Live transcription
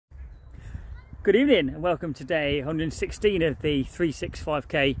Good evening and welcome to day 116 of the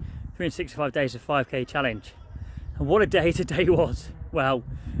 365k, 365 days of 5k challenge. And what a day today was. Well,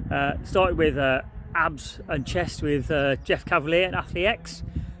 started with abs and chest with Jeff Cavalier and Athlete X.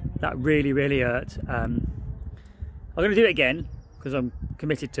 That really hurt. I'm going to do it again because I'm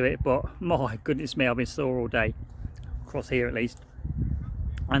committed to it, but my goodness me, I've been sore all day, across here at least.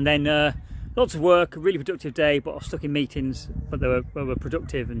 And then lots of work, a really productive day, but I was stuck in meetings, but they were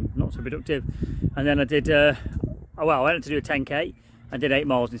productive and not so productive. And then I did, I went to do a 10k, I did 8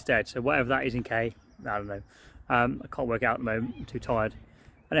 miles instead, so whatever that is in k, I don't know. I can't work out at the moment, I'm too tired.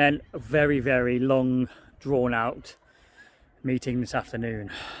 And then a very long, drawn out meeting this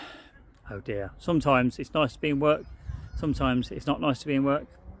afternoon. Oh dear. Sometimes it's nice to be in work, sometimes it's not nice to be in work.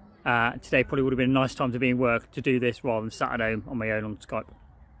 Today probably would have been a nice time to be in work to do this rather than sat at home on my own on Skype.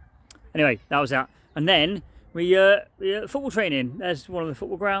 Anyway, that was that. And then we football training. There's one of the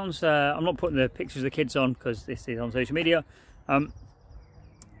football grounds. I'm not putting the pictures of the kids on because this is on social media.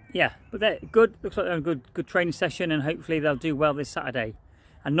 Yeah, but they're good. Looks like they're a good training session, and hopefully they'll do well this Saturday.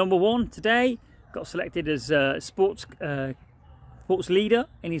 And number one today got selected as sports leader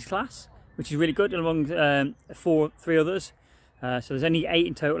in his class, which is really good, among three others. So there's only 8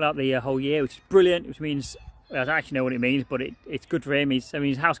 in total out the whole year, which is brilliant. Which means, I don't actually know what it means, but it's good for him. He's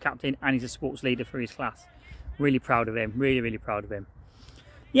house captain and he's a sports leader for his class. Really proud of him. Really proud of him.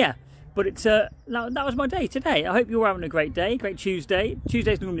 Yeah, but it's that was my day today. I hope you're having a great day, great Tuesday.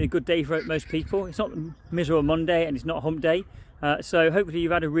 Tuesday's normally a good day for most people. It's not miserable Monday and it's not hump day. So hopefully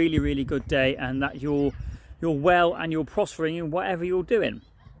you've had a really good day and that you're well and you're prospering in whatever you're doing.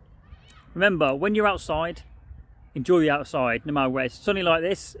 Remember, when you're outside, enjoy the outside, no matter where it's sunny like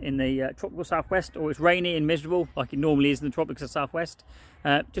this in the tropical southwest, or it's rainy and miserable like it normally is in the tropics of southwest.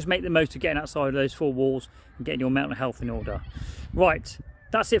 Just make the most of getting outside of those 4 walls and getting your mental health in order. Right,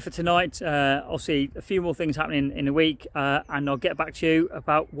 that's it for tonight. I'll see a few more things happening in a week, and I'll get back to you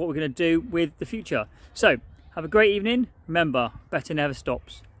about what we're going to do with the future. So, have a great evening. Remember, better never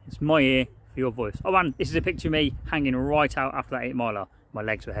stops. It's my ear for your voice. Oh man, this is a picture of me hanging right out after that 8 miler. My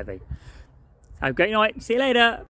legs were heavy. Have a great night. See you later.